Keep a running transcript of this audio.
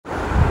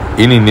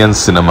In Indian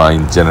cinema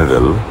in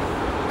general,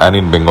 and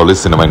in Bengali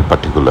cinema in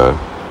particular,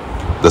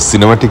 the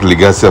cinematic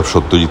legacy of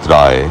Satyajit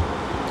Ray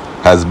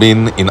has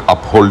been in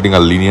upholding a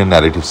linear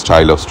narrative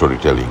style of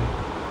storytelling.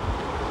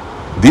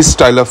 This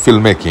style of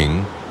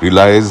filmmaking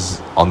relies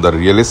on the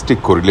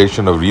realistic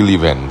correlation of real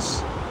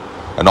events,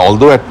 and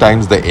although at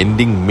times the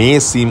ending may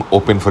seem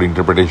open for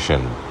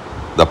interpretation,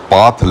 the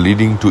path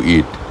leading to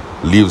it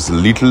leaves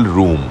little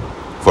room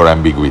for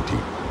ambiguity.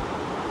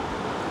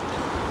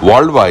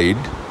 Worldwide,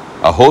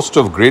 a host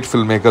of great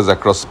filmmakers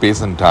across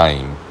space and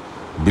time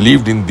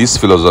believed in this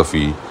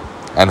philosophy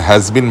and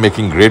has been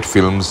making great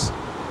films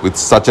with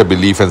such a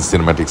belief and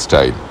cinematic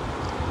style.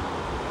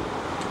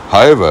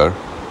 However,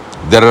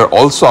 there are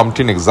also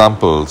umpteen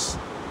examples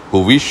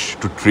who wish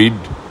to tread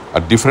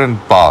a different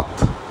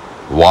path,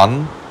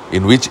 one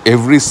in which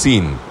every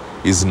scene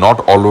is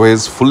not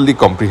always fully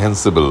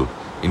comprehensible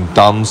in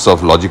terms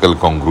of logical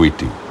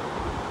congruity.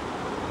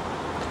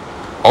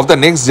 Of the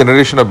next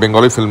generation of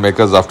Bengali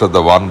filmmakers after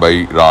the one by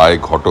Ray,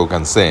 Ghatak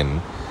and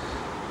Sen,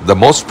 the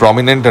most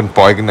prominent and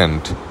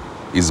poignant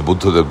is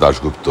Buddhadeb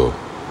Dasgupta.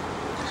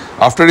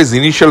 After his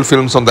initial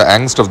films on the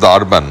angst of the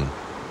urban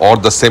or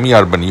the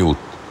semi-urban youth,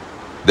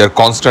 their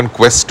constant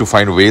quest to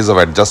find ways of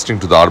adjusting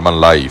to the urban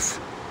life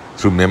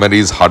through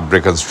memories,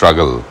 heartbreak and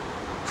struggle,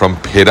 from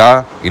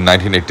Phera in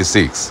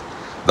 1986,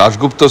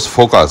 Dasgupta's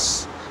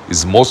focus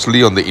is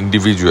mostly on the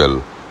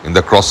individual in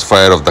the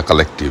crossfire of the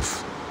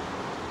collective.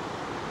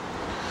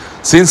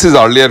 Since his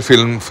earlier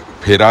film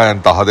Phera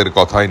and Tahader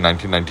Kotha in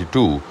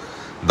 1992,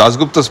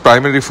 Dasgupta's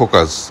primary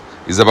focus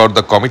is about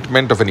the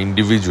commitment of an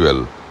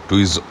individual to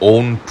his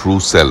own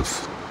true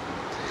self.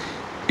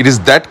 It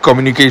is that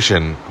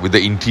communication with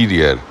the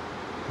interior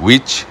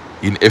which,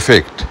 in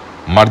effect,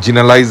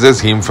 marginalizes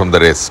him from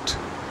the rest.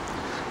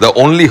 The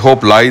only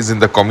hope lies in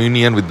the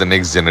communion with the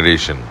next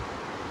generation.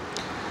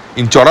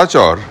 In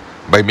Charachar,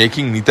 by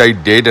making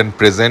Nitai dead and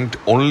present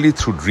only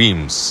through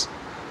dreams,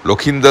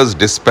 Lokhindar's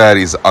despair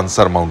is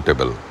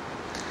unsurmountable.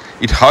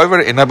 It, however,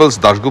 enables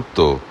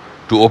Dasgupta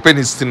to open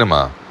his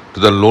cinema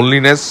to the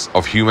loneliness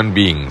of human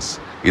beings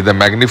in the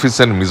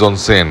magnificent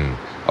mise-en-scène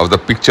of the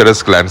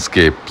picturesque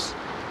landscapes,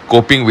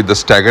 coping with the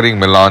staggering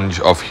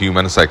melange of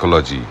human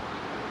psychology,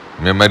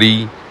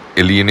 memory,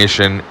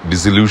 alienation,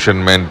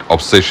 disillusionment,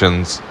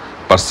 obsessions,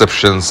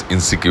 perceptions,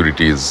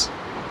 insecurities,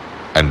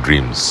 and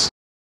dreams.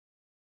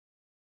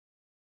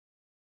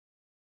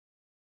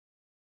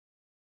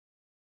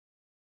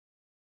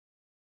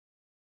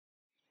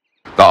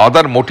 The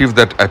other motif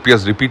that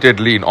appears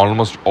repeatedly in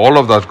almost all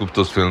of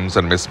Dasgupta's films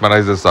and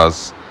mesmerizes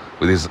us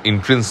with his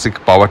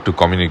intrinsic power to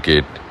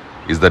communicate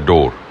is the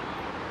door.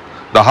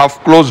 The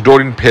half-closed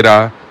door in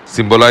Phera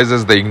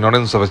symbolizes the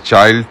ignorance of a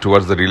child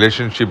towards the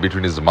relationship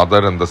between his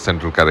mother and the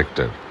central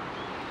character.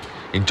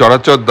 In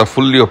Charachar, the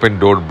fully open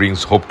door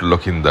brings hope to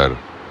Lokhindar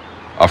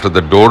after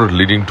the door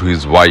leading to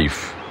his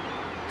wife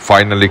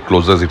finally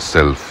closes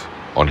itself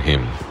on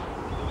him.